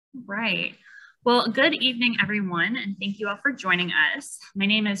Right. Well, good evening, everyone, and thank you all for joining us. My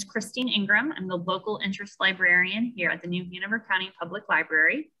name is Christine Ingram. I'm the local interest librarian here at the New Hanover County Public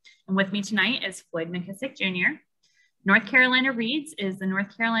Library. And with me tonight is Floyd McKissick, Jr. North Carolina Reads is the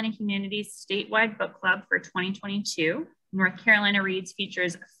North Carolina Humanities statewide book club for 2022. North Carolina Reads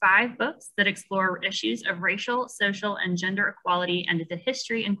features 5 books that explore issues of racial, social, and gender equality and the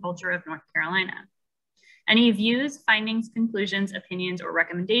history and culture of North Carolina. Any views, findings, conclusions, opinions, or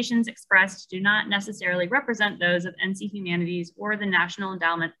recommendations expressed do not necessarily represent those of NC Humanities or the National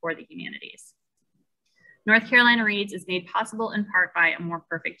Endowment for the Humanities. North Carolina Reads is made possible in part by A More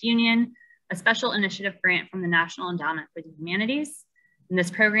Perfect Union, a special initiative grant from the National Endowment for the Humanities. And this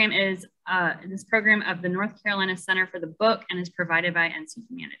program is of the North Carolina Center for the Book and is provided by NC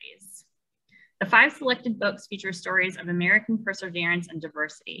Humanities. The 5 selected books feature stories of American perseverance and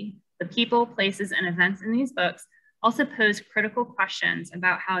diversity. The people, places, and events in these books also pose critical questions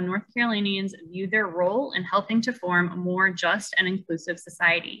about how North Carolinians view their role in helping to form a more just and inclusive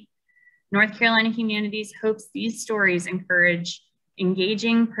society. North Carolina Humanities hopes these stories encourage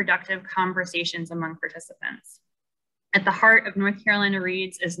engaging, productive conversations among participants. At the heart of North Carolina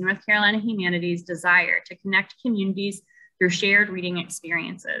Reads is North Carolina Humanities' desire to connect communities through shared reading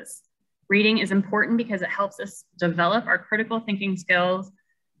experiences. Reading is important because it helps us develop our critical thinking skills,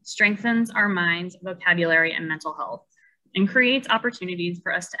 strengthens our minds, vocabulary, and mental health, and creates opportunities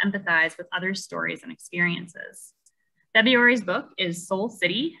for us to empathize with others' stories and experiences. February's book is Soul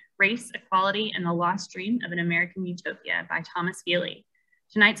City, Race, Equality, and the Lost Dream of an American Utopia by Thomas Healy.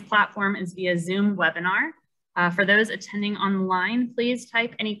 Tonight's platform is via Zoom webinar. For those attending online, please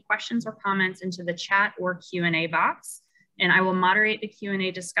type any questions or comments into the chat or Q&A box, and I will moderate the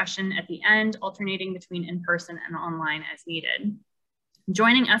Q&A discussion at the end, alternating between in-person and online as needed.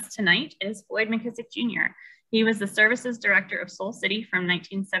 Joining us tonight is Floyd McKissick, Jr. He was the Services Director of Soul City from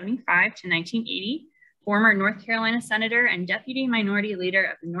 1975 to 1980, former North Carolina Senator and Deputy Minority Leader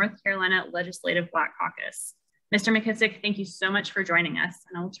of the North Carolina Legislative Black Caucus. Mr. McKissick, thank you so much for joining us,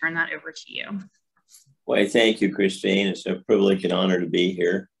 and I will turn that over to you. Well, thank you, Christine. It's a privilege and honor to be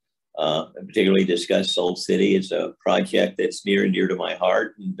here. I particularly discuss Soul City. It's a project that's near and dear to my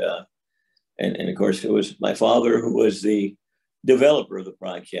heart. And of course, it was my father who was the developer of the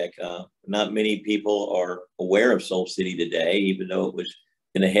project. Not many people are aware of Soul City today, even though it was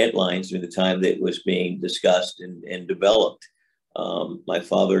in the headlines during the time that it was being discussed and developed. My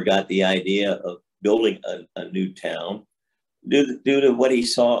father got the idea of building a new town due to what he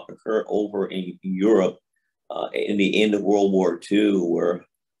saw occur over in Europe in the end of World War II, where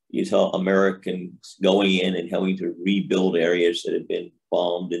you saw Americans going in and having to rebuild areas that had been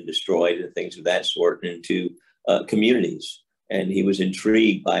bombed and destroyed and things of that sort into communities. And he was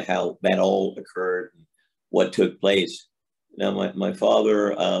intrigued by how that all occurred and what took place. Now, my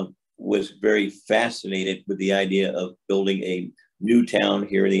father was very fascinated with the idea of building a new town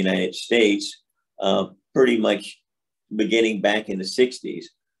here in the United States, pretty much beginning back in the 60s.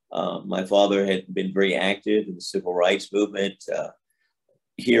 My father had been very active in the civil rights movement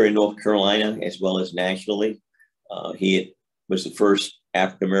here in North Carolina, as well as nationally. He was the first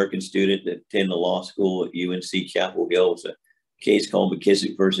African-American student to attend the law school at UNC Chapel Hill. It was a case called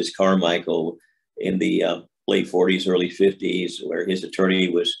McKissick versus Carmichael in the late 40s, early 50s, where his attorney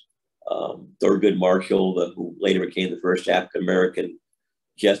was Thurgood Marshall, who later became the first African-American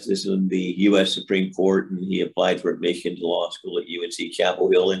justice in the U.S. Supreme Court, and he applied for admission to law school at UNC Chapel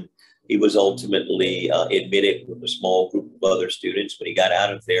Hill, and he was ultimately admitted with a small group of other students. When he got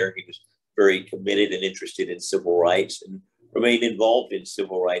out of there, he was very committed and interested in civil rights and remained involved in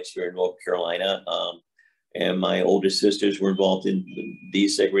civil rights here in North Carolina. And my oldest sisters were involved in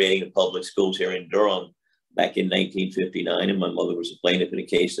desegregating the public schools here in Durham back in 1959, and my mother was a plaintiff in a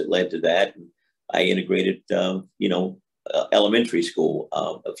case that led to that. And I integrated, elementary school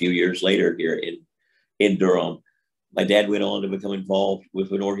a few years later here in Durham. My dad went on to become involved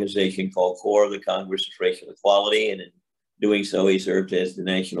with an organization called CORE, the Congress of Racial Equality, and in doing so, he served as the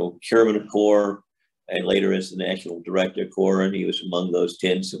national chairman of CORE and later as the national director of CORE, and he was among those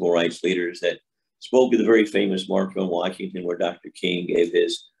 10 civil rights leaders that spoke at the very famous March on Washington, where Dr. King gave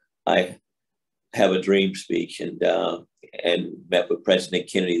his "I Have a Dream" speech, and met with President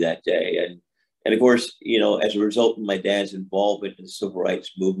Kennedy that day. And of course, as a result of my dad's involvement in the civil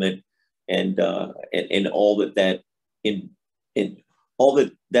rights movement and all that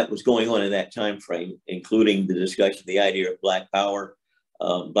was going on in that time frame, including the discussion, the idea of Black Power.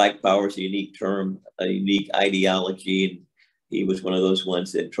 Black Power is a unique term, a unique ideology, and he was one of those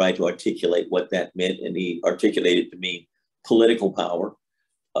ones that tried to articulate what that meant, and he articulated to mean political power,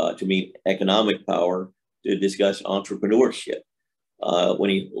 to mean economic power, to discuss entrepreneurship.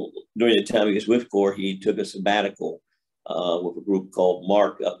 During the time he was with CORE, he took a sabbatical with a group called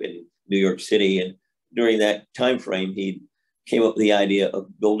MARC up in New York City. And during that time frame, he came up with the idea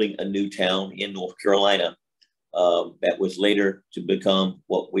of building a new town in North Carolina that was later to become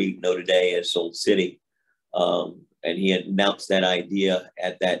what we know today as Soul City. And he had announced that idea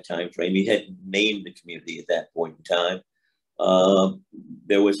at that time frame. He hadn't named the community at that point in time.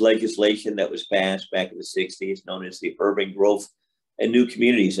 There was legislation that was passed back in the 60s known as the Urban Growth and New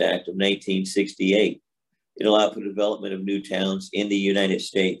Communities Act of 1968. It allowed for the development of new towns in the United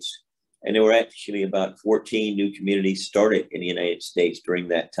States. And there were actually about 14 new communities started in the United States during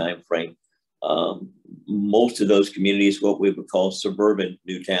that time frame. Most of those communities, what we would call suburban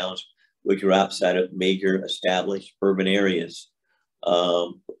new towns, which are outside of major established urban areas,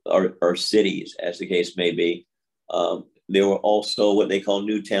 or cities, as the case may be. There were also what they call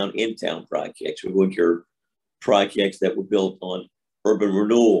new town in-town projects, which are projects that were built on urban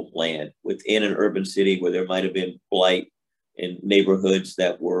renewal land within an urban city where there might have been blight in neighborhoods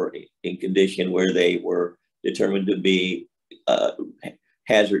that were in condition where they were determined to be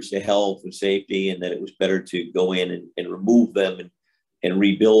hazards to health and safety, and that it was better to go in and remove them and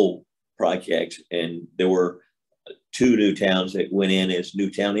rebuild projects. And there were 2 new towns that went in as new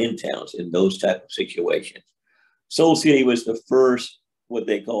town in towns in those type of situations. Soul City was the first, what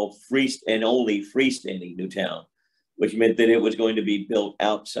they call only freestanding new town, which meant that it was going to be built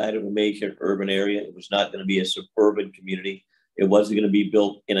outside of a major urban area. It was not going to be a suburban community. It wasn't going to be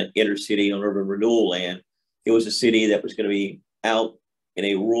built in an inner city on urban renewal land. It was a city that was going to be out in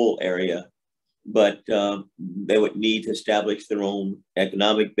a rural area, but they would need to establish their own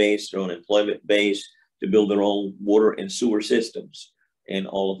economic base, their own employment base, to build their own water and sewer systems and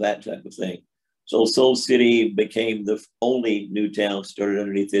all of that type of thing. So Soul City became the only new town started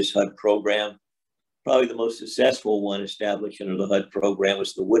underneath this HUD program. Probably the most successful one established under the HUD program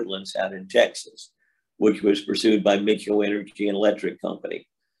was the Woodlands out in Texas, which was pursued by Mitchell Energy and Electric Company.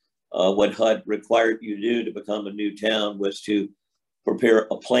 What HUD required you to do to become a new town was to prepare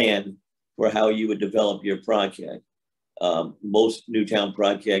a plan for how you would develop your project. Most new town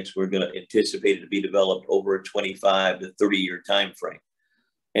projects were anticipated to be developed over a 25 to 30-year time frame.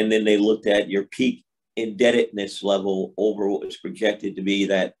 And then they looked at your peak indebtedness level over what was projected to be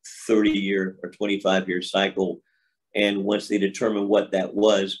that 30-year or 25-year cycle. And once they determined what that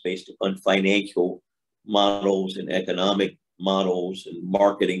was based upon financial models and economic models and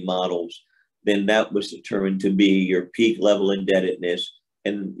marketing models, then that was determined to be your peak level indebtedness.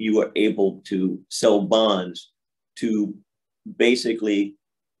 And you were able to sell bonds to basically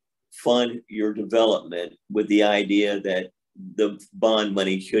fund your development with the idea that the bond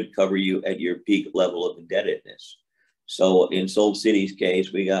money should cover you at your peak level of indebtedness. So in Soul City's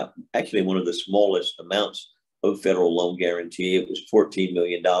case, we got actually one of the smallest amounts of federal loan guarantee. It was $14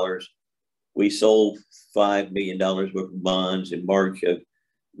 million. We sold $5 million worth of bonds in March of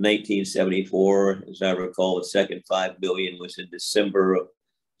 1974. As I recall, the second $5 million was in December of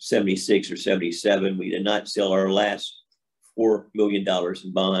 76 or 77. We did not sell our last $4 million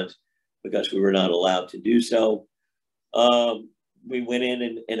in bonds because we were not allowed to do so. We went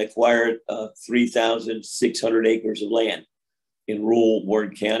in and acquired 3,600 acres of land in rural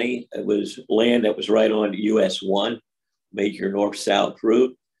Warren County. It was land that was right on US 1, major north-south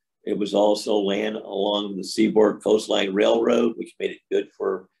route. It was also land along the Seaboard Coastline Railroad, which made it good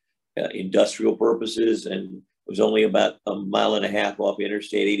for industrial purposes, and it was only about 1.5 miles off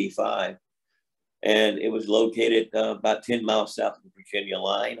Interstate 85. And it was located about 10 miles south of the Virginia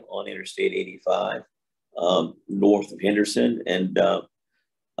line on Interstate 85. North of Henderson, and it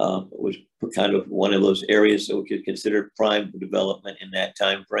was kind of one of those areas that we could consider prime for development in that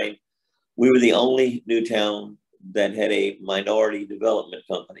time frame. We were the only new town that had a minority development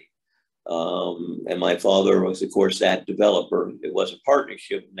company. And my father was, of course, that developer. It was a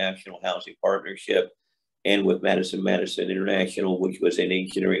partnership, National Housing Partnership, and with Madison International, which was an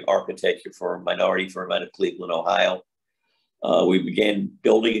engineering architecture firm, minority firm out of Cleveland, Ohio. We began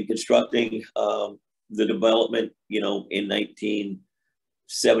building and constructing the development, in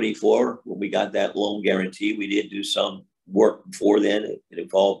 1974, when we got that loan guarantee. We did do some work before then. It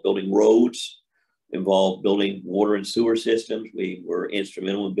involved building roads, involved building water and sewer systems. We were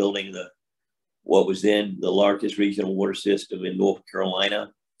instrumental in building what was then the largest regional water system in North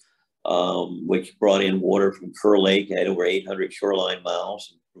Carolina, which brought in water from Kerr Lake at over 800 shoreline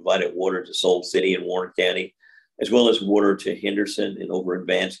miles, and provided water to Soul City and Warren County, as well as water to Henderson and over in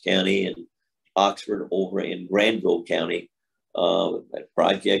Vance County, and Oxford over in Granville County. That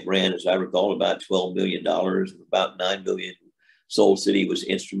project ran, as I recall, about $12 million, about $9 million Soul City was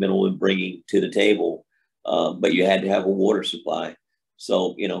instrumental in bringing to the table, but you had to have a water supply.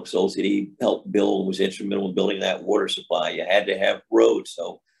 So, Soul City helped build, was instrumental in building that water supply. You had to have roads.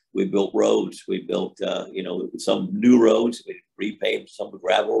 So we built roads. We built, some new roads. We repaved some of the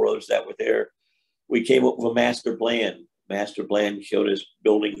gravel roads that were there. We came up with a master plan. Master plan showed us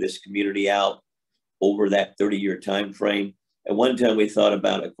building this community out over that 30-year time frame. At one time, we thought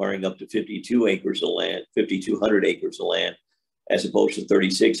about acquiring up to 5,200 acres of land, as opposed to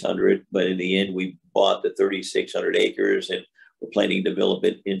 3,600. But in the end, we bought the 3,600 acres, and we're planning to develop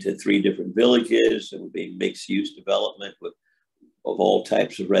it into 3 different villages. It would be mixed-use development of all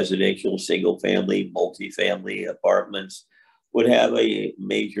types of residential, single-family, multi-family apartments. Would have a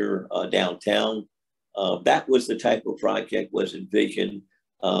major downtown. That was the type of project was envisioned.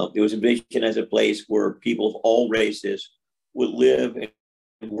 It was envisioned as a place where people of all races would live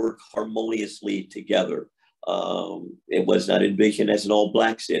and work harmoniously together. It was not envisioned as an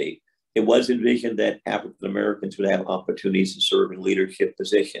all-Black city. It was envisioned that African Americans would have opportunities to serve in leadership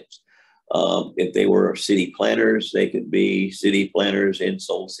positions. If they were city planners, they could be city planners in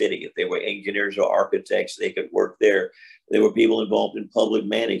Soul City. If they were engineers or architects, they could work there. There were people involved in public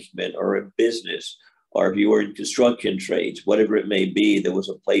management or in business, or if you were in construction trades, whatever it may be, there was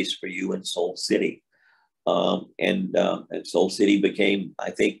a place for you in Soul City. And Soul City became,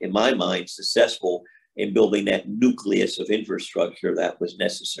 I think, in my mind, successful in building that nucleus of infrastructure that was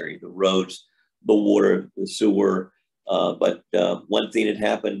necessary: the roads, the water, the sewer. But one thing that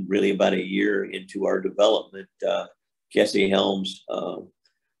happened really about a year into our development, Jesse Helms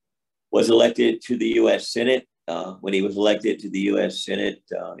was elected to the U.S. Senate. When he was elected to the U.S. Senate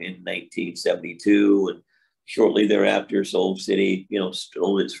in 1972, and shortly thereafter, Soul City,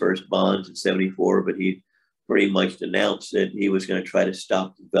 stole its first bonds in 74, but he pretty much announced that he was going to try to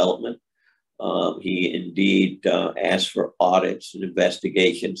stop development. He indeed asked for audits and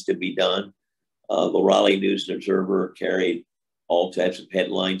investigations to be done. The Raleigh News and Observer carried all types of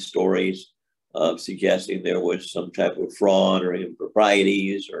headline stories suggesting there was some type of fraud or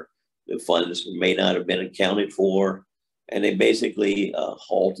improprieties, or the funds may not have been accounted for. And they basically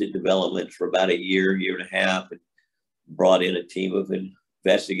halted development for about a year, year and a half, and brought in a team of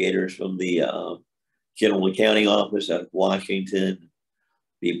investigators from the General Accounting Office out of Washington,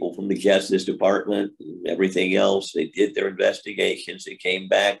 people from the Justice Department, and everything else. They did their investigations. They came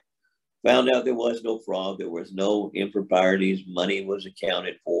back, found out there was no fraud, there was no improprieties, money was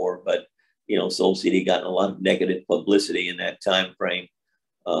accounted for. But, Soul City got a lot of negative publicity in that time frame.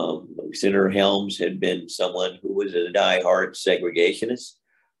 Senator Helms had been someone who was a diehard segregationist.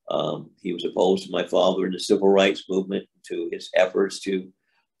 He was opposed to my father in the civil rights movement, to his efforts to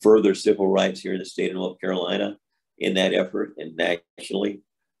further civil rights here in the state of North Carolina in that effort and nationally.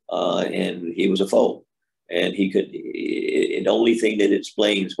 And he was a foe. And the only thing that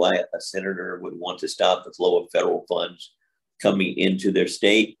explains why a senator would want to stop the flow of federal funds coming into their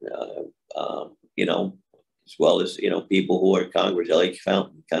state, as well as, people who are in Congress. L.H.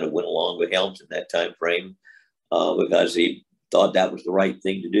 Fountain kind of went along with Helms in that time frame because he thought that was the right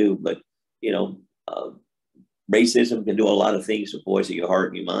thing to do. But, racism can do a lot of things to poison your heart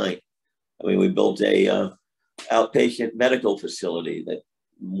and your mind. I mean, we built a outpatient medical facility that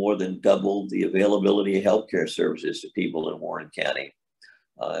more than doubled the availability of healthcare services to people in Warren County.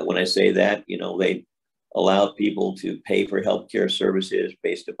 When I say that, they allowed people to pay for healthcare services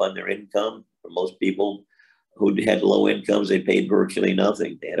based upon their income. For most people who had low incomes, they paid virtually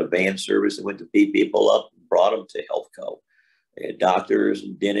nothing. They had a van service that went to pick people up and brought them to HealthCo. They had doctors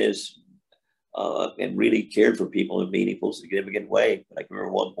and dentists and really cared for people in a meaningful, significant way. But I can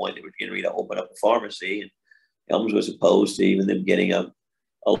remember one point they were getting ready to open up a pharmacy, and Helms was opposed to even them getting a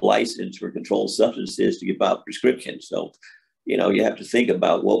license for controlled substances to give out prescriptions. So, you have to think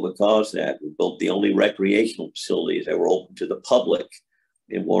about what would cause that. We built the only recreational facilities that were open to the public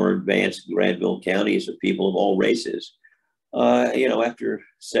in Warren, Vance, and Granville counties of people of all races. After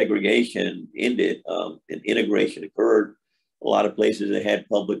segregation ended and integration occurred, a lot of places that had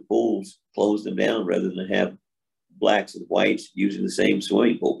public pools closed them down rather than have blacks and whites using the same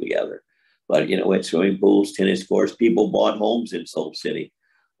swimming pool together. But, at swimming pools, tennis courts, people bought homes in Soul City,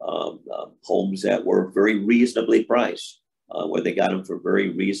 homes that were very reasonably priced, where they got them for very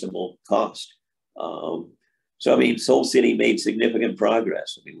reasonable cost. Soul City made significant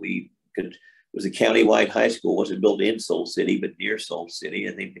progress. It was a countywide high school. It wasn't built in Soul City, but near Soul City.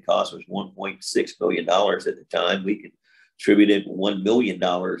 I think the cost was $1.6 billion at the time. We contributed $1 million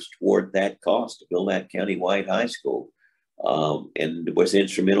toward that cost to build that countywide high school. And was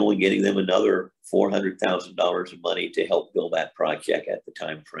instrumental in getting them another $400,000 of money to help build that project at the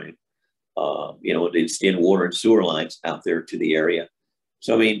time frame. To extend water and sewer lines out there to the area.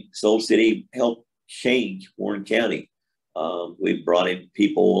 So, Soul City helped change Warren County. We brought in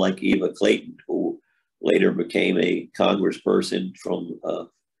people like Eva Clayton, who later became a congressperson from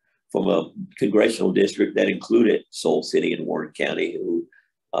a congressional district that included Soul City and Warren County, who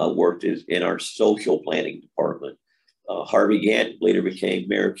worked in our social planning department. Harvey Gantt later became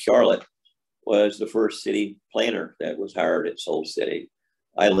mayor of Charlotte, was the first city planner that was hired at Soul City.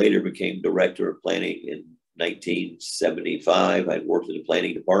 I later became director of planning in 1975. I worked in the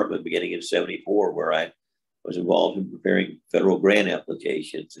planning department beginning in 74, where I was involved in preparing federal grant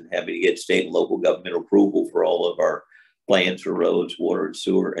applications and having to get state and local government approval for all of our plans for roads, water and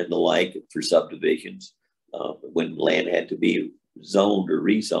sewer and the like for subdivisions when land had to be zoned or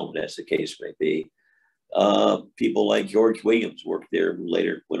rezoned, as the case may be. People like George Williams worked there, who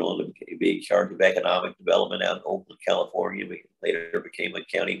later went on to be in charge of economic development out in Oakland, California. He later became a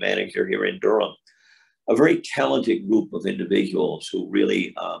county manager here in Durham. A very talented group of individuals who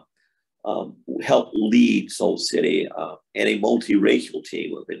really helped lead Soul City, and a multiracial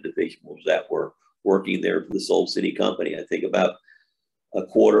team of individuals that were working there for the Soul City company. I think about a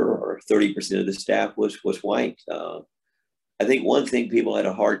quarter or 30% of the staff was white. I think one thing people had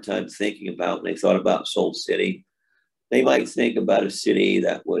a hard time thinking about when they thought about Soul City, they might think about a city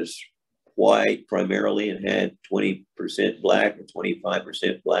that was white primarily and had 20% Black or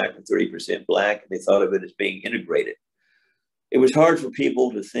 25% Black or 30% Black, and they thought of it as being integrated. It was hard for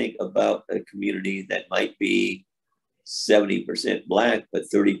people to think about a community that might be 70% Black,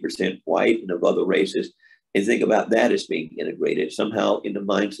 but 30% white and of other races, and think about that as being integrated. Somehow in the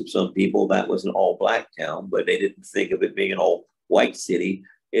minds of some people, that was an all Black town, but they didn't think of it being an all white city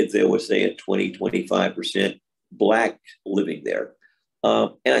if there was, say, a 20, 25% Black living there.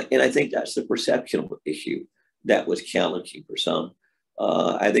 And I think that's the perceptual issue that was challenging for some.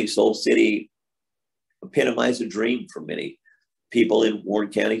 I think Soul City epitomized a dream for many people in Warren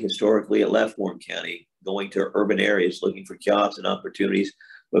County. Historically, it left Warren County, going to urban areas, looking for jobs and opportunities,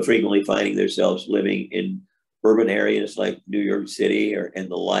 but frequently finding themselves living in urban areas like New York City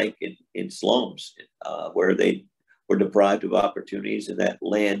and the like in slums, where they were deprived of opportunities, and that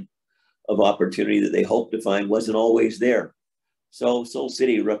land of opportunity that they hoped to find wasn't always there. So Soul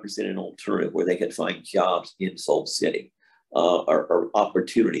City represented an alternative where they could find jobs in Soul City, or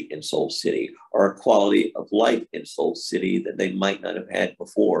opportunity in Soul City, or a quality of life in Soul City that they might not have had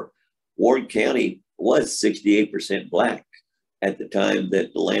before. Warren County was 68% Black at the time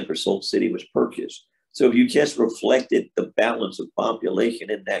that the land for Soul City was purchased. So if you just reflected the balance of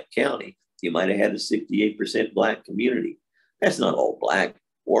population in that county, you might have had a 68% Black community. That's not all Black.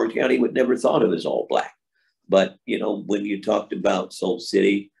 Warren County would never thought of as all Black. But, you know, when you talked about Soul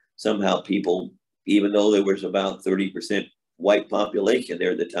City, somehow people, even though there was about 30% white population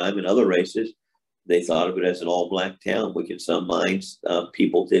there at the time and other races, they thought of it as an all Black town, which in some minds,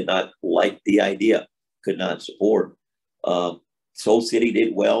 people did not like the idea, could not support. Soul City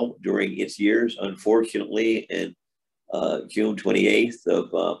did well during its years. Unfortunately, in June 28th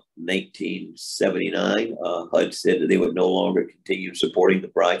of 1979, HUD said that they would no longer continue supporting the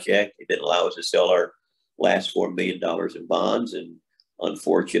project. They didn't allow us to sell our last $4 million in bonds. And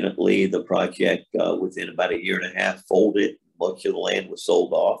unfortunately, the project within about a year and a half folded. Much of the land was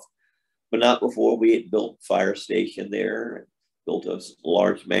sold off, but not before we had built a fire station there, built a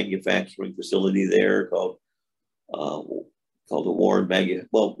large manufacturing facility there called the Warren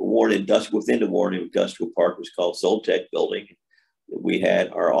Industrial, within the Warren Industrial Park was called Soltech Building. We had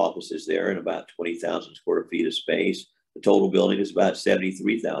our offices there in about 20,000 square feet of space. The total building is about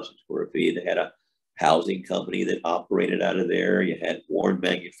 73,000 square feet. They had a housing company that operated out of there. You had Warren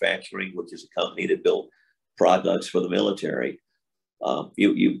Manufacturing, which is a company that built products for the military.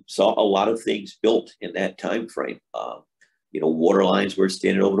 You saw a lot of things built in that time frame. Water lines were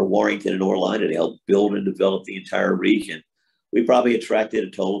extended over to Warrington and North Carolina to help build and develop the entire region. We probably attracted a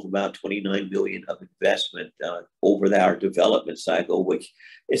total of about $29 billion of investment over our development cycle, which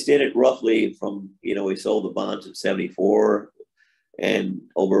extended roughly from, we sold the bonds in 74, and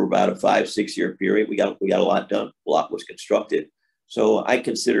over about a 5-6 year period, we got a lot done. A lot was constructed. So I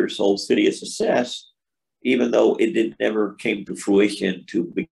consider Soul City a success, even though it never came to fruition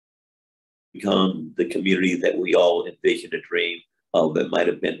to become the community that we all envisioned a dream of. That might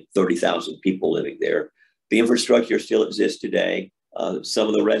have been 30,000 people living there. The infrastructure still exists today. Some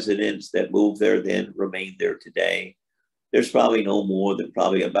of the residents that moved there then remain there today. There's probably no more than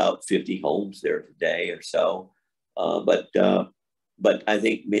probably about 50 homes there today or so. But I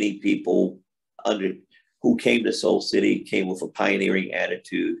think many people who came to Soul City came with a pioneering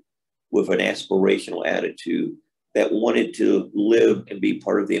attitude, with an aspirational attitude that wanted to live and be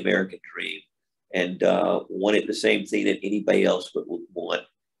part of the American dream, and wanted the same thing that anybody else would want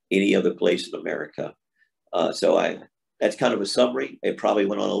any other place in America. So that's kind of a summary. It probably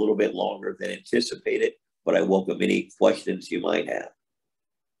went on a little bit longer than anticipated, but I welcome any questions you might have.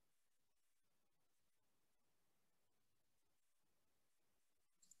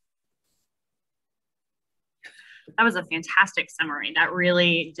 That was a fantastic summary. That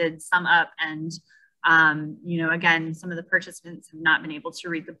really did sum up. And, you know, again, some of the participants have not been able to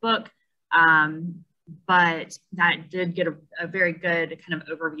read the book, but that did get a very good kind of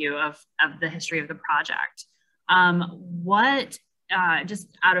overview of the history of the project.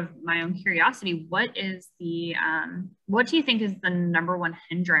 Just out of my own curiosity, what do you think is the number one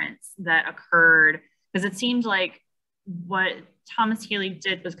hindrance that occurred? Because it seemed like what Thomas Healy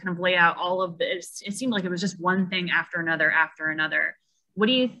did was kind of lay out all of this. It seemed like it was just one thing after another after another. What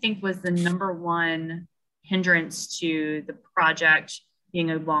do you think was the number one hindrance to the project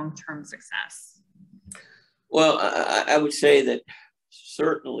being a long-term success? Well, I would say that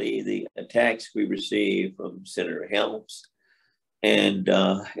certainly the attacks we received from Senator Helms and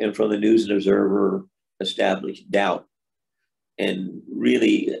from the News and Observer established doubt and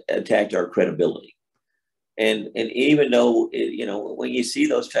really attacked our credibility. And even though, you know, when you see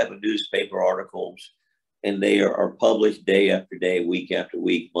those type of newspaper articles and they are published day after day, week after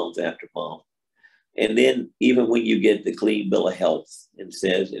week, month after month, and then even when you get the clean bill of health and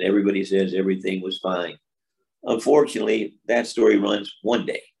everybody says everything was fine, unfortunately, that story runs one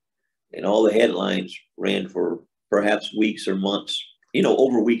day and all the headlines ran for perhaps weeks or months, you know,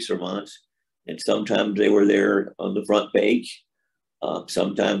 over weeks or months. And sometimes they were there on the front page.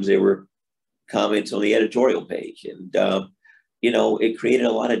 Sometimes they were comments on the editorial page. And, you know, it created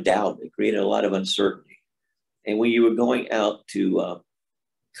a lot of doubt. It created a lot of uncertainty. And when you were going out to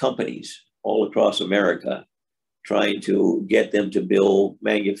companies all across America, trying to get them to build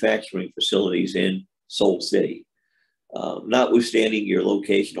manufacturing facilities in Soul City, notwithstanding your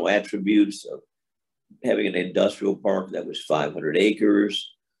locational attributes of having an industrial park that was 500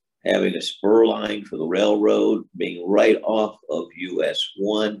 acres, having a spur line for the railroad, being right off of US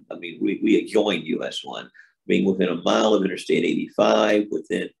 1. I mean, we adjoined US 1, being within a mile of Interstate 85,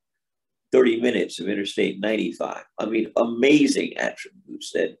 within 30 minutes of Interstate 95. I mean, amazing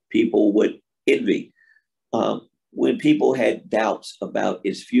attributes that people would envy. When people had doubts about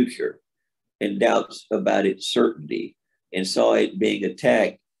its future and doubts about its certainty and saw it being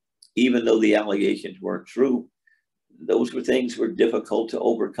attacked, even though the allegations weren't true, those were things were difficult to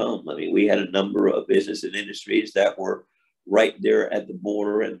overcome. I mean, we had a number of business and industries that were right there at the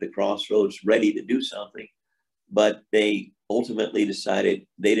border and the crossroads ready to do something, but they ultimately decided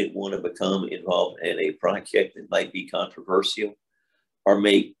they didn't want to become involved in a project that might be controversial or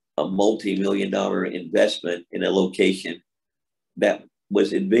make a multi-million-dollar investment in a location that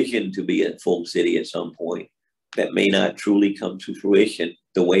was envisioned to be a full city at some point that may not truly come to fruition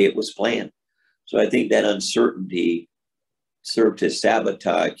the way it was planned. So I think that uncertainty served to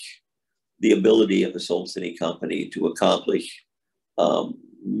sabotage the ability of the Soul City Company to accomplish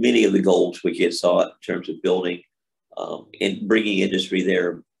many of the goals which it sought in terms of building and bringing industry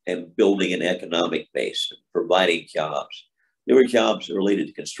there and building an economic base, and providing jobs. There were jobs related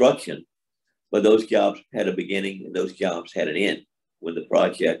to construction, but those jobs had a beginning and those jobs had an end when the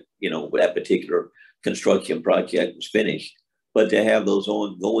project, you know, that particular construction project was finished. But to have those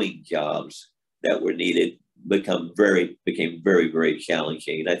ongoing jobs that were needed became very, very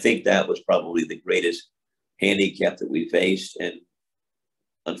challenging. And I think that was probably the greatest handicap that we faced. And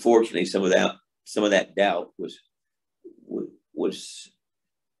unfortunately, some of that doubt was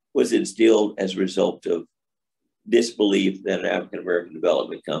instilled as a result of disbelief that an African American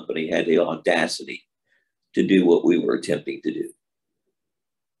development company had the audacity to do what we were attempting to do.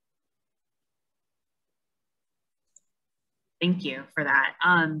 Thank you for that.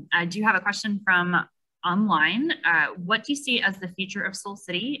 I do have a question from online. What do you see as the future of Soul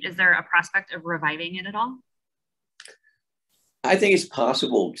City? Is there a prospect of reviving it at all? I think it's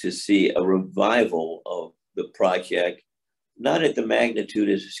possible to see a revival of the project, not at the magnitude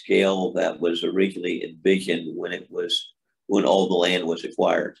and scale that was originally envisioned when all the land was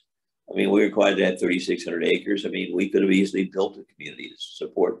acquired. I mean, we acquired that 3,600 acres. I mean, we could have easily built a community to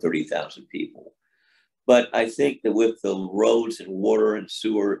support 30,000 people. But I think that with the roads and water and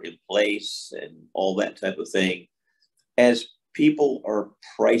sewer in place and all that type of thing, as people are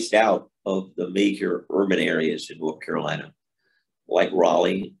priced out of the major urban areas in North Carolina, like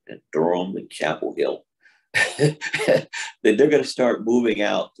Raleigh and Durham and Chapel Hill, that they're going to start moving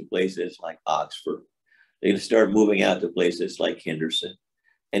out to places like Oxford. They're going to start moving out to places like Henderson.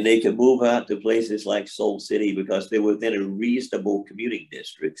 And they can move out to places like Soul City because they're within a reasonable commuting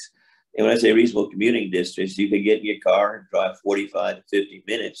districts. And when I say reasonable commuting districts, you can get in your car and drive 45 to 50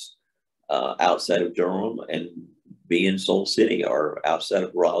 minutes outside of Durham and be in Soul City or outside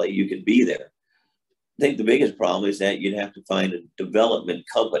of Raleigh, you can be there. I think the biggest problem is that you'd have to find a development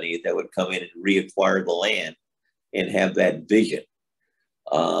company that would come in and reacquire the land and have that vision.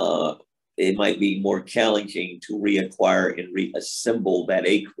 It might be more challenging to reacquire and reassemble that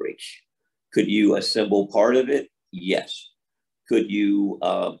acreage. Could you assemble part of it? Yes. Could you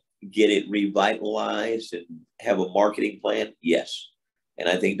get it revitalized and have a marketing plan? Yes. And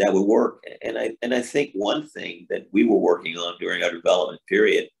I think that would work. And I think one thing that we were working on during our development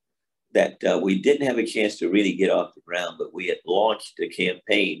period that we didn't have a chance to really get off the ground, but we had launched a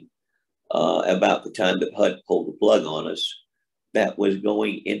campaign about the time that HUD pulled the plug on us that was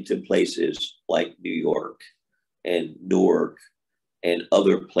going into places like New York and Newark and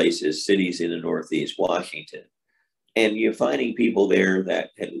other places, cities in the Northeast Washington. And you're finding people there that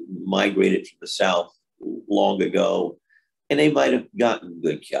had migrated from the South long ago, and they might have gotten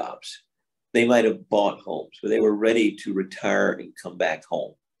good jobs. They might have bought homes, but they were ready to retire and come back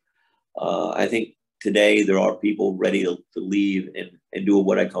home. I think today there are people ready to leave and do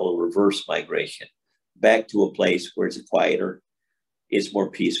what I call a reverse migration, back to a place where it's quieter, it's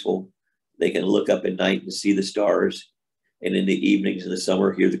more peaceful. They can look up at night and see the stars, and in the evenings in the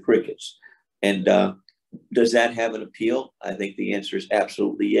summer, hear the crickets. And does that have an appeal? I think the answer is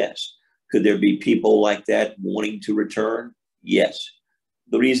absolutely yes. Could there be people like that wanting to return? Yes.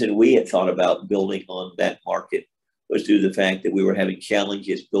 The reason we had thought about building on that market was due to the fact that we were having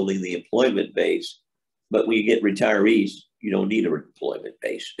challenges building the employment base. But when you get retirees, you don't need an employment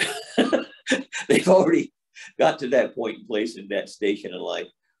base. They've already got to that point in place in that station in life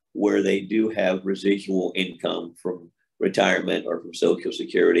where they do have residual income from retirement or from Social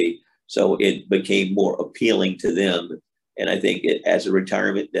Security. So it became more appealing to them. And I think as a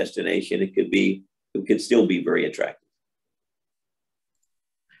retirement destination, it could still be very attractive.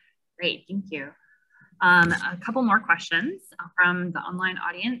 Great, thank you. A couple more questions from the online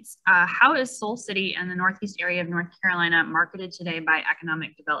audience. How is Soul City and the Northeast area of North Carolina marketed today by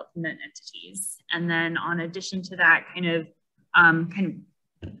economic development entities? And then on addition to that, kind of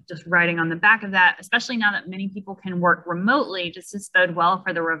just riding on the back of that, especially now that many people can work remotely, does this bode well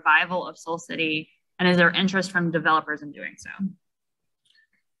for the revival of Soul City? And is there interest from developers in doing so?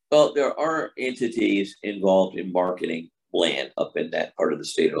 Well, there are entities involved in marketing land up in that part of the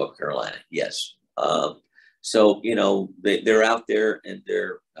state of North Carolina. Yes. So, they're out there and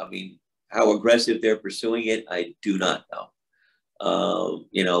how aggressive they're pursuing it, I do not know.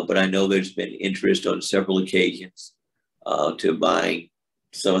 But I know there's been interest on several occasions to buying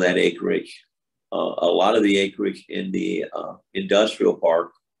some of that acreage. A lot of the acreage in the industrial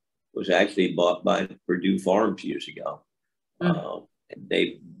park was actually bought by Purdue Farms years ago. And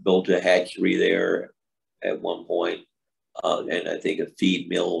they built a hatchery there at one point. And I think a feed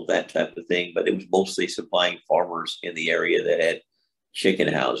mill, that type of thing, but it was mostly supplying farmers in the area that had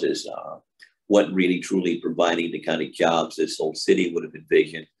chicken houses. Wasn't really truly providing the kind of jobs that Soul City would have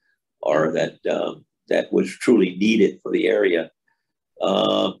envisioned or that was truly needed for the area.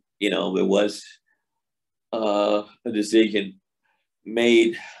 There was a decision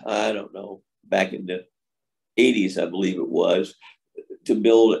made, I don't know, back in the 80s, I believe it was, to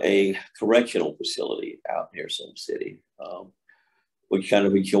build a correctional facility out near Soul City, which kind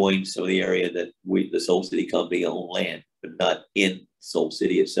of rejoined some of the area that the Soul City company owned land, but not in Soul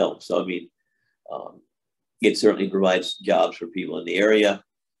City itself. So, it certainly provides jobs for people in the area.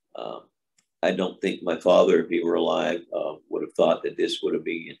 I don't think my father, if he were alive, would have thought that this would have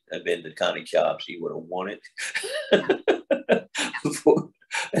been the kind of jobs he would have wanted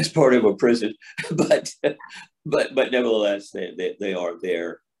as part of a prison. But nevertheless, they are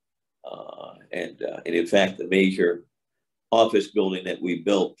there. And in fact, the major office building that we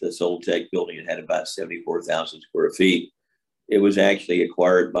built, the Soul Tech building, it had about 74,000 square feet. It was actually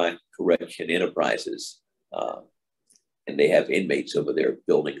acquired by Correction Enterprises. And they have inmates over there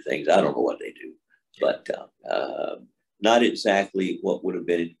building things. I don't know what they do, but not exactly what would have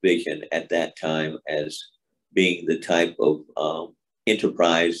been envisioned at that time as being the type of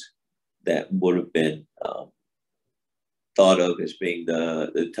enterprise that would have been thought of as being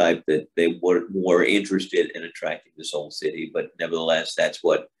the type that they were more interested in attracting to Soul City. But nevertheless, that's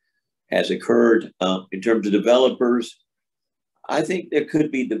what has occurred. In terms of developers, I think there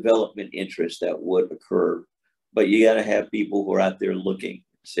could be development interest that would occur, but you got to have people who are out there looking,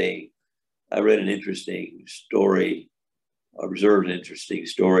 saying, I read an interesting story, observed an interesting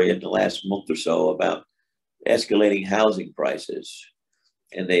story in the last month or so about escalating housing prices.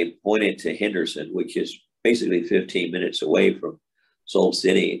 And they pointed to Henderson, which is basically 15 minutes away from Soul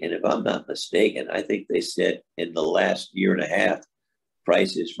City. And if I'm not mistaken, I think they said in the last year and a half,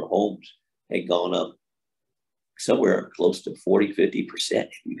 prices for homes had gone up somewhere close to 40, 50%, if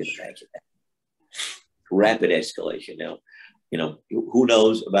you can imagine that. Rapid escalation. Now, who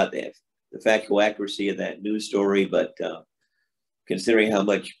knows about the factual accuracy of that news story, but considering how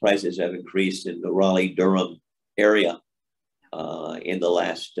much prices have increased in the Raleigh-Durham area in the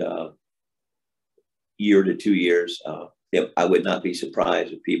last year to 2 years, I would not be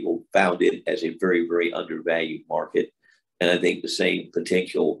surprised if people found it as a very, very undervalued market. And I think the same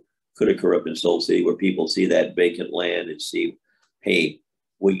potential could occur up in Soul City, where people see that vacant land and see, hey,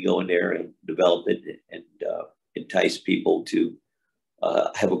 we can go in there and develop it and entice people to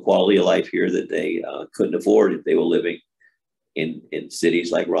have a quality of life here that they couldn't afford if they were living in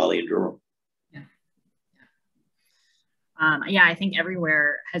cities like Raleigh and Durham. Yeah, I think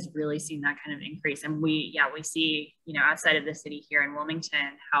everywhere has really seen that kind of increase. And we see, outside of the city here in Wilmington,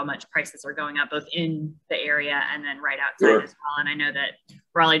 how much prices are going up, both in the area and then right outside as well. And I know that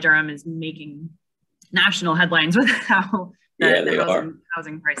Raleigh-Durham is making national headlines with how the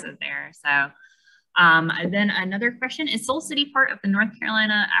housing prices there. So then another question, is Soul City part of the North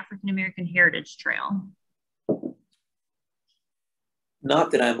Carolina African-American Heritage Trail?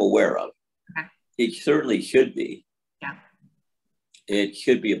 Not that I'm aware of. Okay. It certainly should be. Yeah. It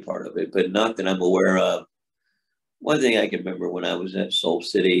should be a part of it, but not that I'm aware of. One thing I can remember when I was at Soul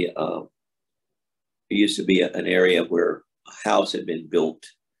City, it used to be an area where a house had been built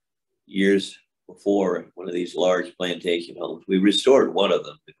years before, one of these large plantation homes. We restored one of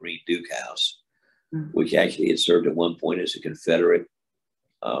them, the Green Duke House, which actually had served at one point as a Confederate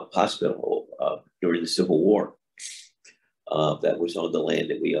hospital during the Civil War. That was on the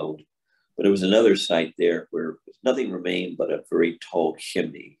land that we owned. But there was another site there where nothing remained but a very tall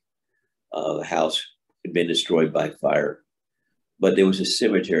chimney. The house had been destroyed by fire, but there was a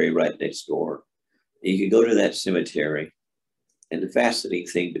cemetery right next door. And you could go to that cemetery, and the fascinating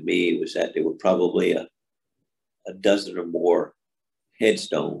thing to me was that there were probably a dozen or more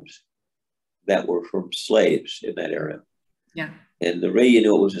headstones that were from slaves in that area. Yeah. And the way you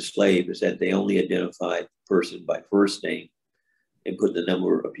know it was a slave is that they only identified the person by first name and put the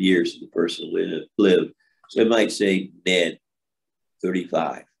number of years the person lived. So it might say Ned,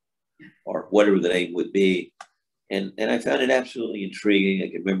 35, or whatever the name would be. And I found it absolutely intriguing.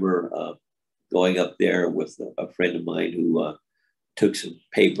 I can remember going up there with a friend of mine who took some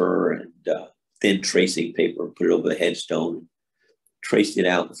paper and thin tracing paper and put it over the headstone, traced it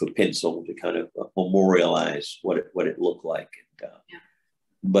out with a pencil to kind of memorialize what it looked like.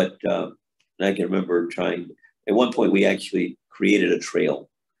 But I can remember trying, at one point we actually created a trail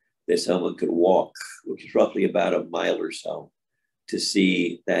that someone could walk, which is roughly about a mile or so, to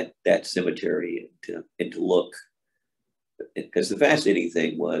see that cemetery and to look. Because the fascinating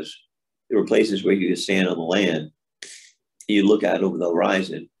thing was there were places where you could stand on the land, you look out over the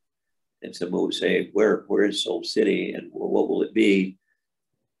horizon, and someone would say, where is Soul City and what will it be?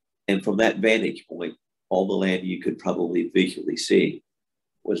 And from that vantage point, all the land you could probably visually see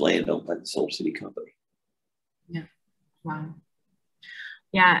was land owned by the Soul City Company. Yeah. Wow.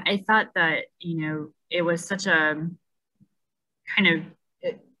 Yeah, I thought that, it was such a kind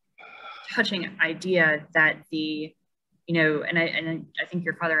of touching idea that and I think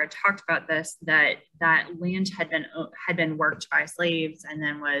your father had talked about this, that land had been worked by slaves and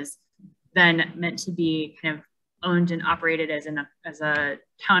then was then meant to be kind of owned and operated as a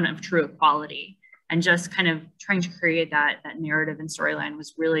town of true equality, and just kind of trying to create that narrative and storyline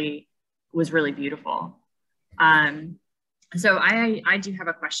was really beautiful. So I do have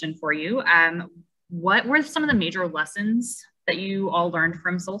a question for you. What were some of the major lessons that you all learned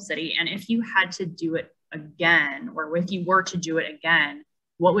from Soul City? And if you had to do it again, or if you were to do it again,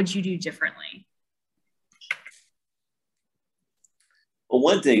 what would you do differently? Well,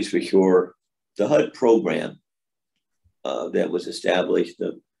 one thing's for sure, the HUD program that was established,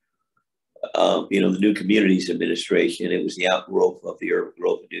 the New Communities Administration, it was the outgrowth of the Urban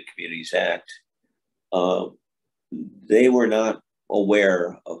Growth and New Communities Act. They were not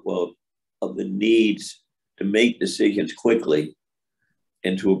aware of the needs to make decisions quickly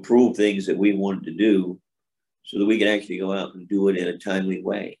and to approve things that we wanted to do so that we could actually go out and do it in a timely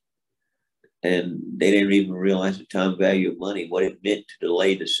way. And they didn't even realize the time value of money, what it meant to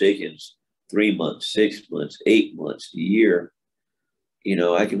delay decisions 3 months, 6 months, 8 months, a year.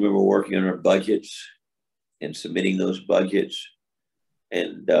 I can remember working on our budgets and submitting those budgets,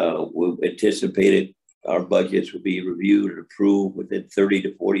 and we anticipated our budgets would be reviewed and approved within 30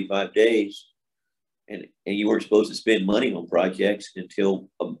 to 45 days. And you weren't supposed to spend money on projects until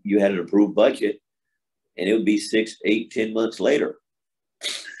you had an approved budget, and it would be 6, 8, 10 months later.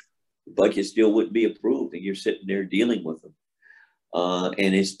 The budget still wouldn't be approved, and you're sitting there dealing with them.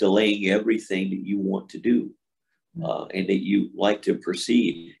 And it's delaying everything that you want to do. and that you like to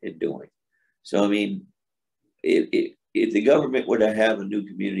proceed in doing. So, I mean, if the government were to have a new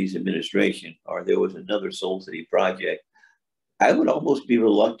communities administration, or there was another Soul City project, I would almost be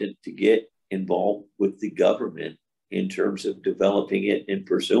reluctant to get involved with the government in terms of developing it and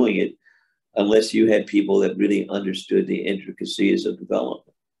pursuing it, unless you had people that really understood the intricacies of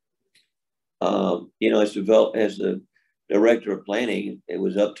development. You know, as the director of planning, it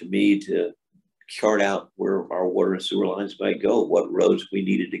was up to me to chart out where our water and sewer lines might go, what roads we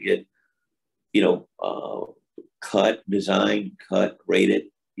needed to get, you know, cut, designed, cut, rated,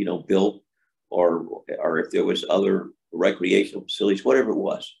 you know, built, or if there was other recreational facilities, whatever it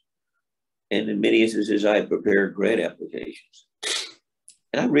was. And in many instances, I prepared grant applications.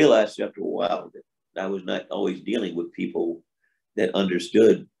 And I realized after a while that I was not always dealing with people that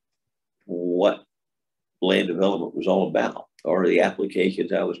understood what land development was all about, or the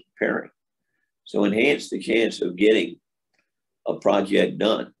applications I was preparing. So enhance the chance of getting a project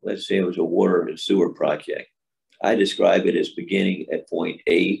done. Let's say it was a water and sewer project. I describe it as beginning at point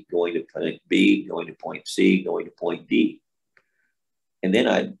A, going to point B, going to point C, going to point D. And then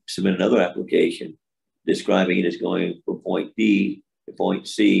I'd submit another application describing it as going from point D to point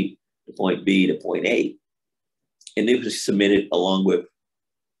C to point B to point A. And it was submitted along with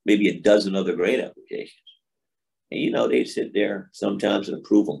maybe a dozen other grant applications. And, you know, they'd sit there sometimes and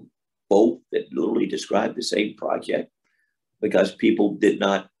approve them both that literally described the same project, because people did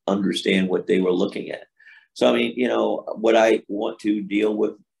not understand what they were looking at. So, I mean, you know, would I want to deal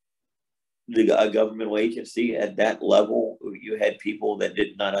with a governmental agency at that level? You had people that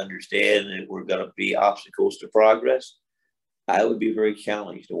did not understand that were going to be obstacles to progress. I would be very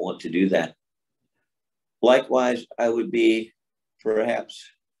challenged to want to do that. Likewise, I would be perhaps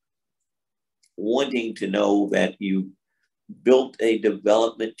wanting to know that you built a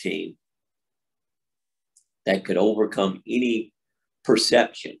development team that could overcome any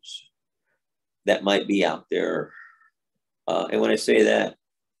perceptions that might be out there. And when I say that,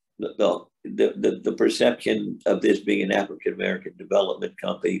 the perception of this being an African-American development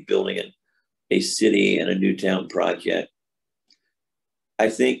company building a city and a new town project, I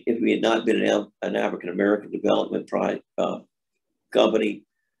think if we had not been an African-American development company,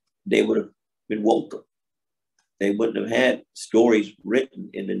 they would have been welcome. They wouldn't have had stories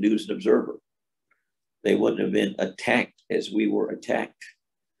written in the News and Observer. They wouldn't have been attacked as we were attacked.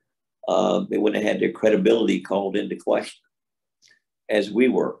 They wouldn't have had their credibility called into question as we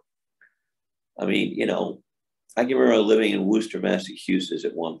were. I mean, you know, I can remember living in Worcester, Massachusetts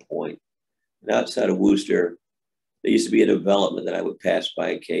at one point. And outside of Worcester, there used to be a development that I would pass by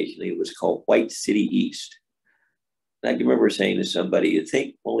occasionally. It was called White City East. And I can remember saying to somebody, you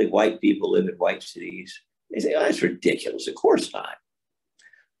think only white people live in White Cities? They say, oh, that's ridiculous. Of course not.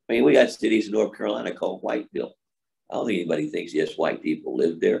 I mean, we got cities in North Carolina called Whiteville. I don't think anybody thinks just white people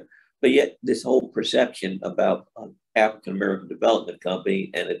live there. But yet this whole perception about an African-American development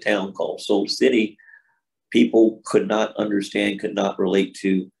company and a town called Soul City, people could not understand, could not relate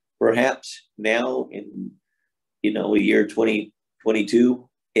to. Perhaps now in, you know, the year 2022,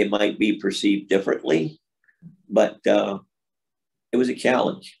 it might be perceived differently, but it was a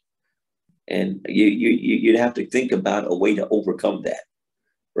challenge. And you'd have to think about a way to overcome that.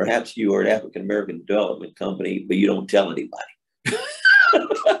 Perhaps you are an African-American development company, but you don't tell anybody.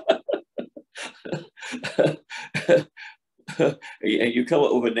 And you come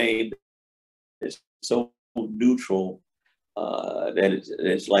up with a name that's so neutral that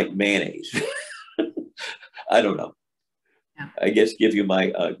it's like mayonnaise. I don't know. Yeah. I guess give you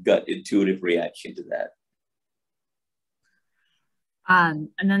my gut intuitive reaction to that. And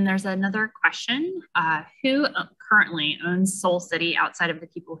then there's another question. Who currently owns Soul City outside of the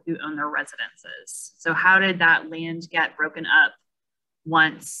people who own their residences? So how did that land get broken up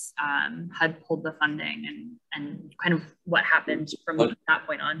once HUD pulled the funding, and kind of what happened from that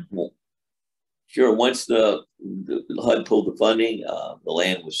point on? Well, sure. Once the HUD pulled the funding, the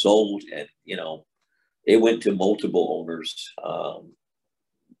land was sold, and, you know, it went to multiple owners,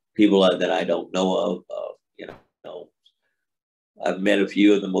 people that I don't know of. You know, I've met a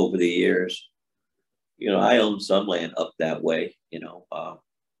few of them over the years. You know, I own some land up that way, you know,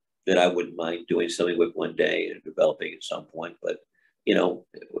 that I wouldn't mind doing something with one day and developing at some point. But, you know,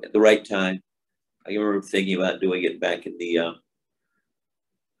 at the right time, I remember thinking about doing it back in the,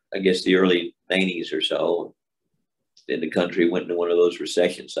 I guess, the early 90s or so. Then the country went into one of those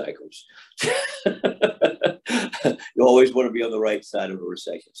recession cycles. You always want to be on the right side of a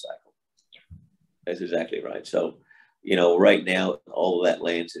recession cycle. That's exactly right. So, you know, right now, all of that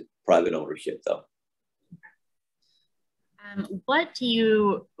land's in private ownership, though.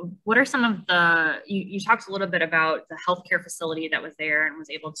 What are some of you talked a little bit about the healthcare facility that was there and was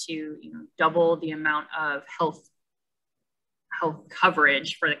able to, double the amount of health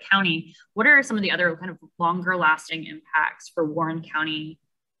coverage for the county. What are some of the other kind of longer lasting impacts for Warren County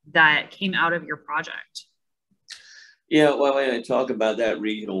that came out of your project? Yeah, well, when I talk about that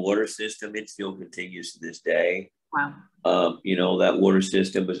regional water system, it still continues to this day. Wow. That water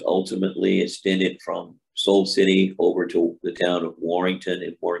system was ultimately extended from Soul City over to the town of Warrington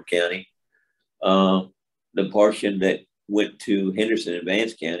in Warren County. The portion that went to Henderson and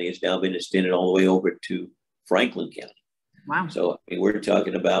Vance County has now been extended all the way over to Franklin County. Wow. So we're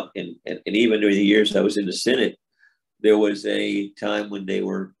talking about, and even during the years I was in the Senate, there was a time when they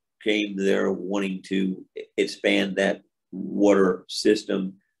came there wanting to expand that water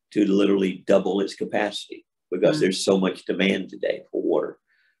system to literally double its capacity because there's so much demand today for water.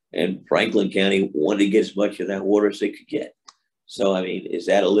 And Franklin County wanted to get as much of that water as they could get. So, is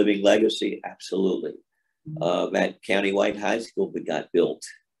that a living legacy? Absolutely. That countywide high school that got built,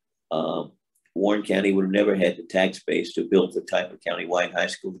 Warren County would have never had the tax base to build the type of countywide high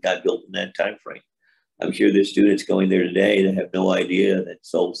school that got built in that time frame. I'm sure there's students going there today that have no idea that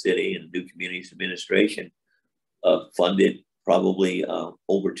Soul City and the New Communities Administration funded probably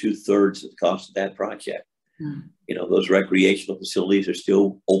over 2/3 of the cost of that project. Those recreational facilities are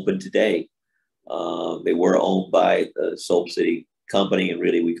still open today. They were owned by the Soul City company, and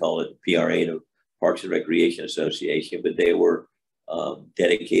really we call it PRA, the Parks and Recreation Association, but they were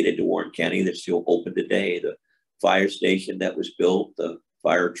dedicated to Warren County. They're still open today. The fire station that was built, the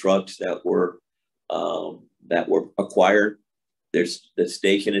fire trucks that were acquired, the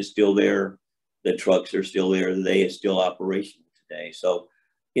station is still there. The trucks are still there. They are still operational today. So,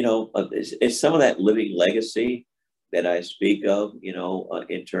 it's some of that living legacy that I speak of,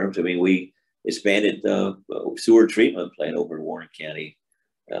 in terms, we expanded the sewer treatment plant over in Warren County.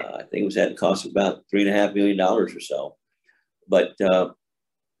 I think it was at a cost of about $3.5 million or so. But the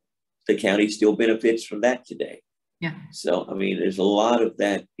county still benefits from that today. Yeah. So, there's a lot of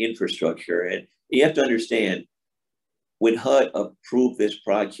that infrastructure. And you have to understand, when HUD approved this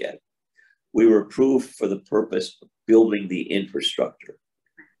project, we were approved for the purpose of building the infrastructure.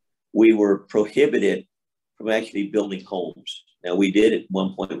 We were prohibited from actually building homes. Now, we did at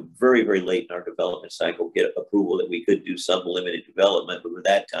one point, very, very late in our development cycle, get approval that we could do some limited development, but at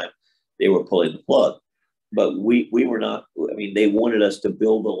that time, they were pulling the plug. But we were not, they wanted us to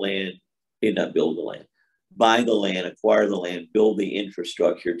build the land, not build the land, buy the land, acquire the land, build the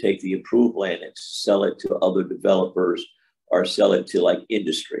infrastructure, take the approved land and sell it to other developers or sell it to like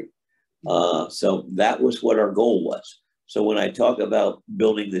industry. So that was what our goal was. So when I talk about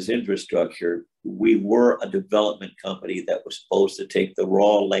building this infrastructure, we were a development company that was supposed to take the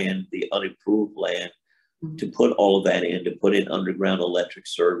raw land, the unimproved land, to put all of that in, to put in underground electric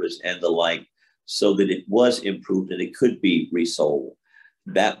service and the like, so that it was improved and it could be resold.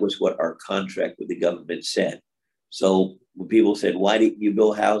 That was what our contract with the government said. So when people said, why didn't you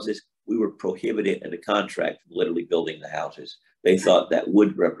build houses? We were prohibited in the contract from literally building the houses. They thought that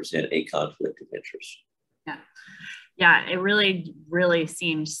would represent a conflict of interest. Yeah. Yeah, it really, really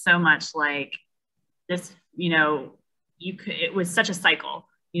seemed so much like this, it was such a cycle.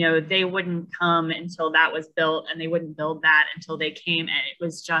 They wouldn't come until that was built, and they wouldn't build that until they came. And it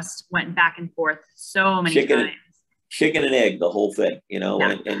was just went back and forth so many times. Chicken and egg, the whole thing,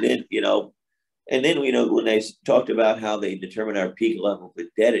 Yeah. and then, when they talked about how they determine our peak level of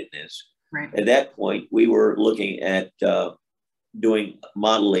indebtedness, right. At that point, we were looking at doing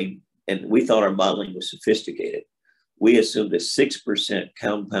modeling, and we thought our modeling was sophisticated. We assumed a 6%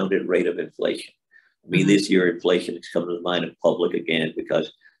 compounded rate of inflation. This year inflation has come to the mind of public again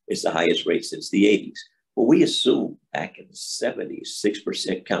because it's the highest rate since the 80s. Well, we assumed back in the 70s,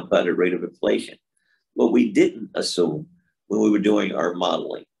 6% compounded rate of inflation. What we didn't assume when we were doing our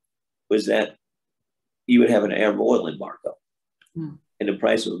modeling was that you would have an Arab oil embargo. And the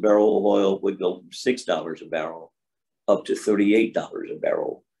price of a barrel of oil would go from $6 a barrel up to $38 a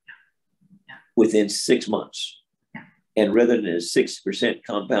barrel within 6 months. And rather than a 6%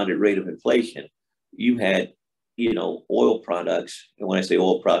 compounded rate of inflation, you had, oil products. And when I say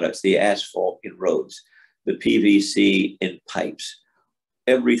oil products, the asphalt in roads, the PVC in pipes,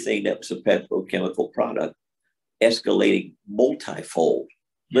 everything that was a petrochemical product escalating multifold,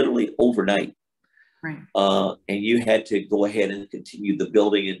 literally overnight. Right. And you had to go ahead and continue the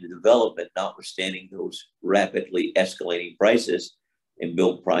building and the development, notwithstanding those rapidly escalating prices, and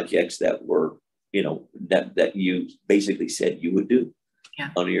build projects that were, that you basically said you would do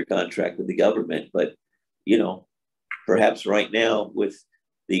under your contract with the government. But, perhaps right now with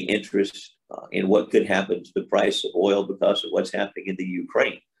the interest and what could happen to the price of oil because of what's happening in the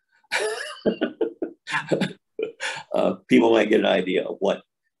Ukraine. People might get an idea of what,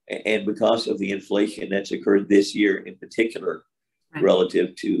 and because of the inflation that's occurred this year in particular,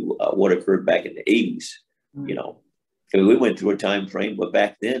 relative to what occurred back in the 80s, you know, so we went through a time frame, but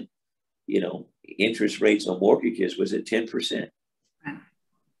back then, you know, interest rates on mortgages was at 10%.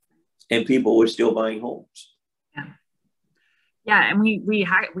 And people were still buying homes. Yeah, and we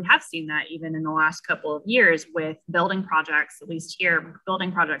have seen that even in the last couple of years with building projects, at least here,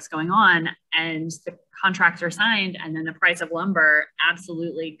 building projects going on, and the contracts are signed, and then the price of lumber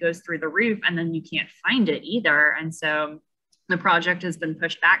absolutely goes through the roof, and then you can't find it either. And so the project has been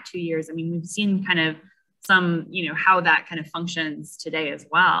pushed back 2 years. I mean, we've seen kind of some, you know, how that kind of functions today as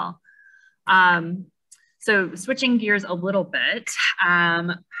well. So switching gears a little bit,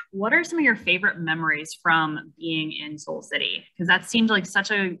 what are some of your favorite memories from being in Soul City? Because that seemed like such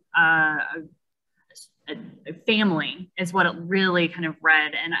a family is what it really kind of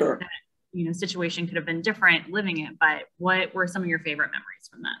read, and Sure. that, you know, situation could have been different living it, but what were some of your favorite memories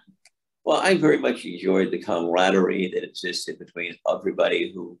from that? Well, I very much enjoyed the camaraderie that existed between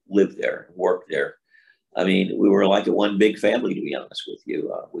everybody who lived there and worked there. I mean, we were like a one big family, to be honest with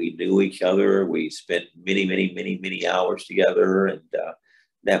you. We knew each other. We spent many hours together, and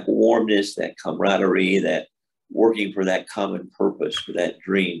that warmness, that camaraderie, that working for that common purpose, for that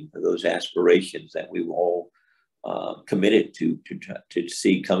dream, for those aspirations that we were all committed to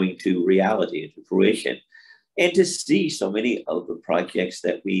see coming to reality and to fruition, and to see so many of the projects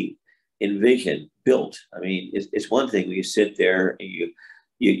that we envisioned built. I mean, it's one thing when you sit there and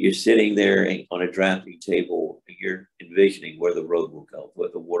you're sitting there on a drafting table, and you're envisioning where the road will go, where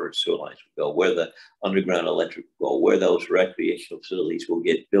the water and sewer lines will go, where the underground electric will go, where those recreational facilities will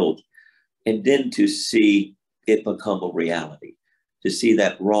get built. And then to see it become a reality, to see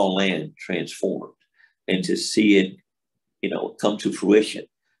that raw land transformed, and to see it, you know, come to fruition,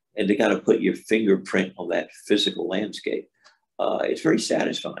 and to kind of put your fingerprint on that physical landscape. It's very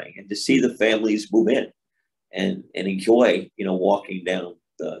satisfying. And to see the families move in and enjoy, you know, walking down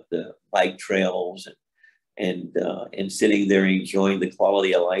the bike trails and sitting there enjoying the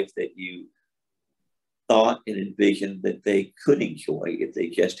quality of life that you thought and envisioned that they could enjoy if they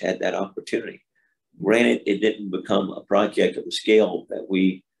just had that opportunity. Granted, it didn't become a project of the scale that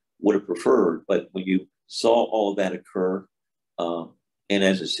we would have preferred, but when you saw all of that occur, and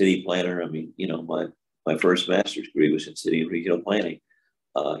as a city planner, I mean, you know, my first master's degree was in city and regional planning,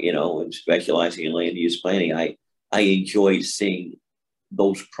 you know, and specializing in land use planning. I enjoyed seeing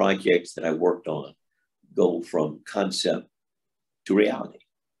those projects that I worked on go from concept to reality.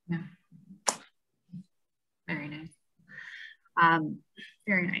 Yeah. Very nice.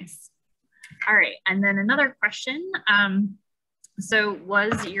 Very nice. All right. And then another question. So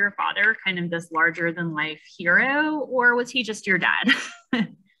was your father kind of this larger than life hero, or was he just your dad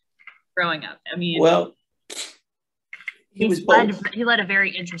growing up? I mean, well, he led a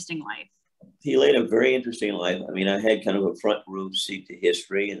very interesting life. He led a very interesting life. I mean, I had kind of a front row seat to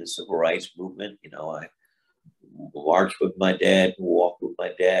history and the civil rights movement. You know, I marched with my dad, walked with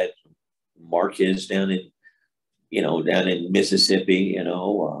my dad, marches down in Mississippi, you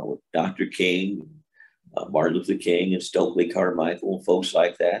know, with Dr. King, Martin Luther King, and Stokely Carmichael, and folks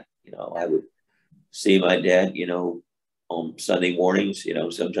like that. You know, I would see my dad, you know, on Sunday mornings. You know,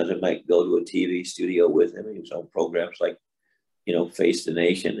 sometimes I might go to a TV studio with him. He was on programs like, you know, Face the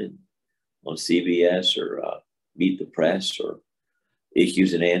Nation and on CBS, or Meet the Press, or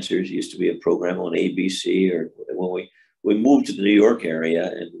Issues and Answers. Used to be a program on ABC. Or when we moved to the New York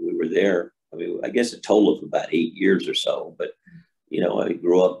area and we were there, I mean, I guess a total of about 8 years or so. But, you know, I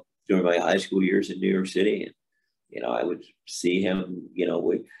grew up during my high school years in New York City, and, you know, I would see him, you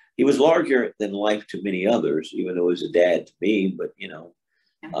know, he was larger than life to many others, even though he was a dad to me. But, you know,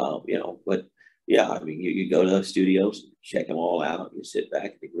 but yeah, I mean, you go to the studios, check them all out. You sit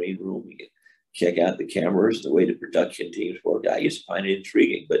back in the green room, you check out the cameras, the way the production teams work. I used to find it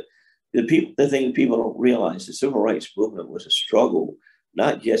intriguing. But the thing people don't realize, the civil rights movement was a struggle,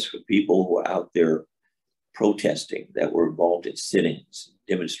 not just for people who were out there protesting, that were involved in sit-ins,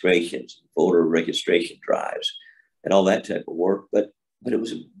 demonstrations, voter registration drives, and all that type of work, but it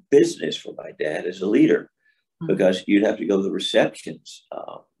was a business for my dad as a leader, because you'd have to go to the receptions,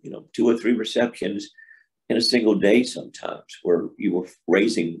 you know, 2 or 3 receptions in a single day sometimes, where you were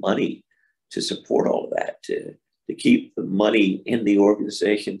raising money to support all of that, to keep the money in the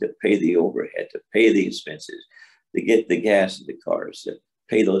organization, to pay the overhead, to pay the expenses, to get the gas in the cars, to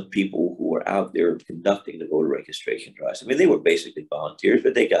pay those people who were out there conducting the voter registration drives. I mean, they were basically volunteers,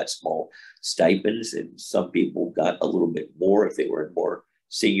 but they got small stipends, and some people got a little bit more if they were in more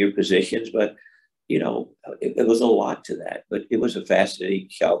senior positions, but it was a lot to that. But it was a fascinating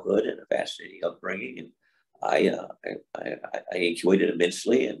childhood and a fascinating upbringing, and I enjoyed it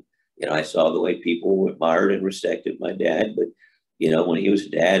immensely. And I saw the way people admired and respected my dad. But when he was a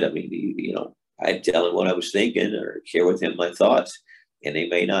dad, I mean, I'd tell him what I was thinking or share with him my thoughts, and they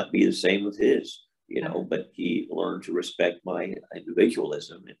may not be the same with his. But he learned to respect my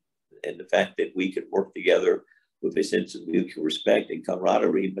individualism and the fact that we could work together with a sense of mutual respect and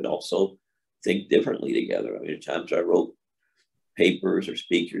camaraderie, but also think differently together. I mean, at times I wrote papers or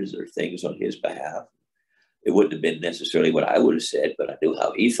speeches or things on his behalf. It wouldn't have been necessarily what I would have said, but I knew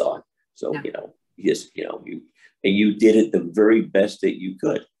how he thought. So, you did it the very best that you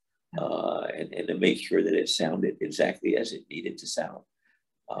could, and to make sure that it sounded exactly as it needed to sound.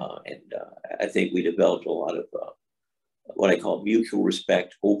 I think we developed a lot of what I call mutual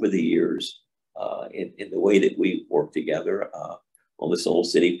respect over the years in the way that we worked together on the Soul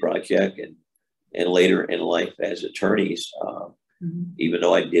City project and later in life as attorneys, even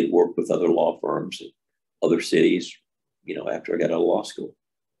though I did work with other law firms in other cities, after I got out of law school.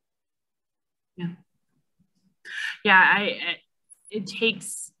 It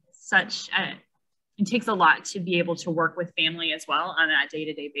takes a lot to be able to work with family as well on that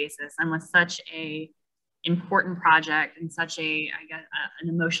day-to-day basis, and with such a important project and such an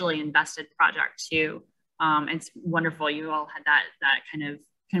emotionally invested project too. It's wonderful you all had that kind of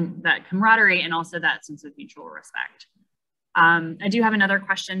that camaraderie and also that sense of mutual respect. I do have another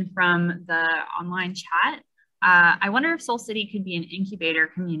question from the online chat. I wonder if Soul City could be an incubator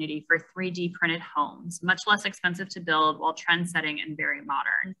community for 3D printed homes, much less expensive to build while trend-setting and very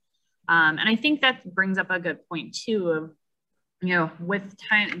modern. And I think that brings up a good point too of, with the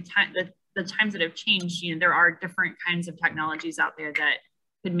times that have changed, there are different kinds of technologies out there that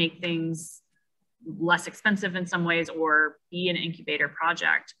could make things less expensive in some ways or be an incubator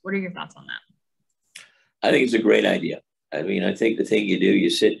project. What are your thoughts on that? I think it's a great idea. I mean, I think the thing you do, you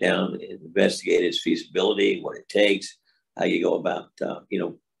sit down and investigate its feasibility, what it takes, how you go about,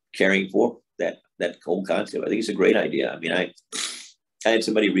 caring for that whole concept. I think it's a great idea. I mean, I had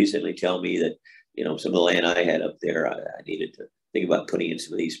somebody recently tell me that, some of the land I had up there, I needed to think about putting in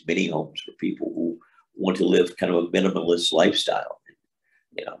some of these mini homes for people who want to live kind of a minimalist lifestyle.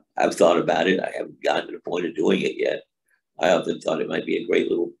 I've thought about it. I haven't gotten to the point of doing it yet. I often thought it might be a great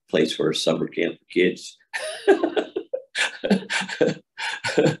little place for a summer camp for kids.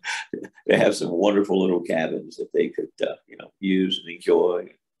 They have some wonderful little cabins that they could, use and enjoy.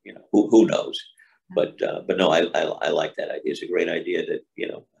 Who knows? But no, I like that idea. It's a great idea that,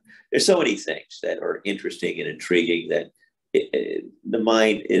 there's so many things that are interesting and intriguing that the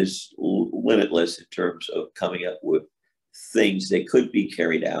mind is limitless in terms of coming up with things that could be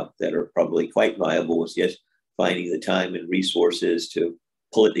carried out that are probably quite viable. It's just finding the time and resources to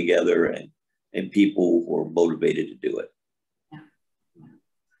pull it together and people who are motivated to do it. Yeah.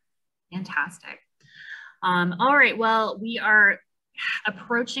 Fantastic. All right. Well, we are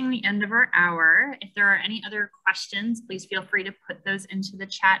approaching the end of our hour. If there are any other questions, please feel free to put those into the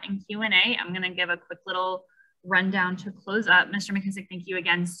chat and Q&A. I'm going to give a quick little rundown to close up. Mr. McKissick, thank you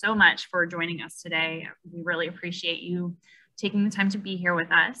again so much for joining us today. We really appreciate you taking the time to be here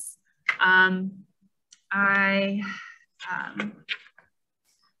with us.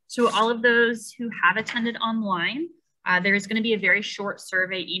 So all of those who have attended online, there's going to be a very short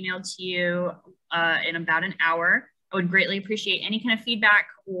survey emailed to you in about an hour. I would greatly appreciate any kind of feedback,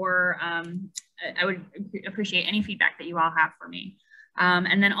 or I would appreciate any feedback that you all have for me.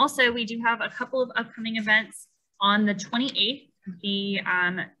 And then also we do have a couple of upcoming events. On the 28th, the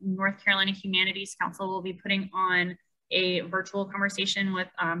North Carolina Humanities Council will be putting on a virtual conversation with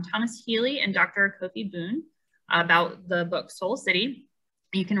Thomas Healy and Dr. Kofi Boone about the book Soul City.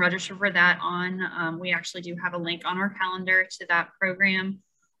 You can register for that on, we actually do have a link on our calendar to that program.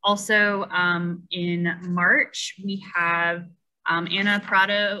 Also in March, we have Anna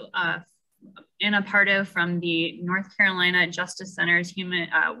Pardo from the North Carolina Justice Center's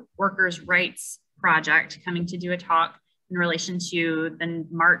Workers' Rights Project coming to do a talk in relation to the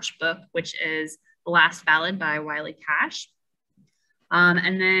March book, which is The Last Ballad by Wiley Cash.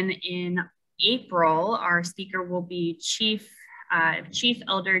 And then in April, our speaker will be Chief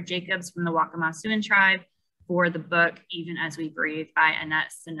Elder Jacobs from the Waccamaw tribe for the book Even As We Breathe by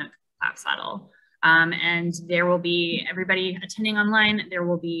Annette Sinnock-Clapsaddle. And there will be, everybody attending online, there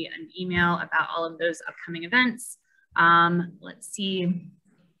will be an email about all of those upcoming events. Let's see.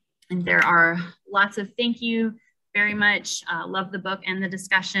 And there are lots of thank you very much. Love the book and the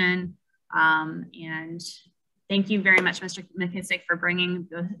discussion. And thank you very much, Mr. McKissick, for bringing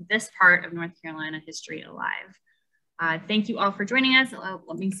this part of North Carolina history alive. Thank you all for joining us.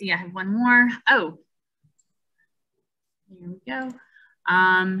 Let me see, I have one more. Oh, here we go.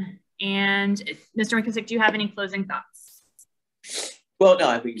 And Mr. McKissick, do you have any closing thoughts? Well, no,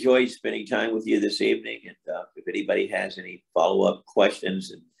 I've enjoyed spending time with you this evening. And if anybody has any follow-up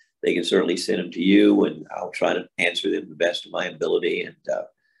questions, and they can certainly send them to you, and I'll try to answer them to the best of my ability. And,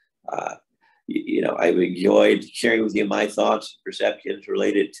 I've enjoyed sharing with you my thoughts and perceptions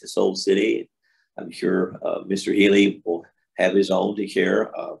related to Soul City. I'm sure Mr. Healy will have his own to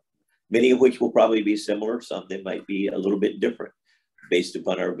share, many of which will probably be similar. Some that might be a little bit different based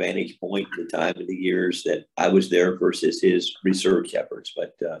upon our vantage point, the time of the years that I was there versus his research efforts.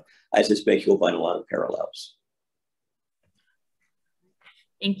 But I suspect you'll find a lot of parallels.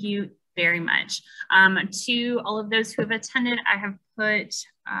 Thank you very much. To all of those who have attended, I have put,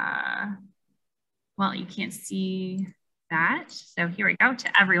 well, you can't see that. So here we go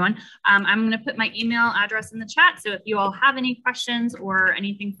to everyone. I'm going to put my email address in the chat. So if you all have any questions or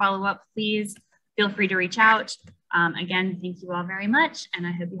anything follow up, please feel free to reach out. Again, thank you all very much, and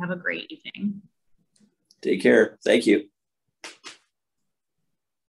I hope you have a great evening. Take care. Thank you.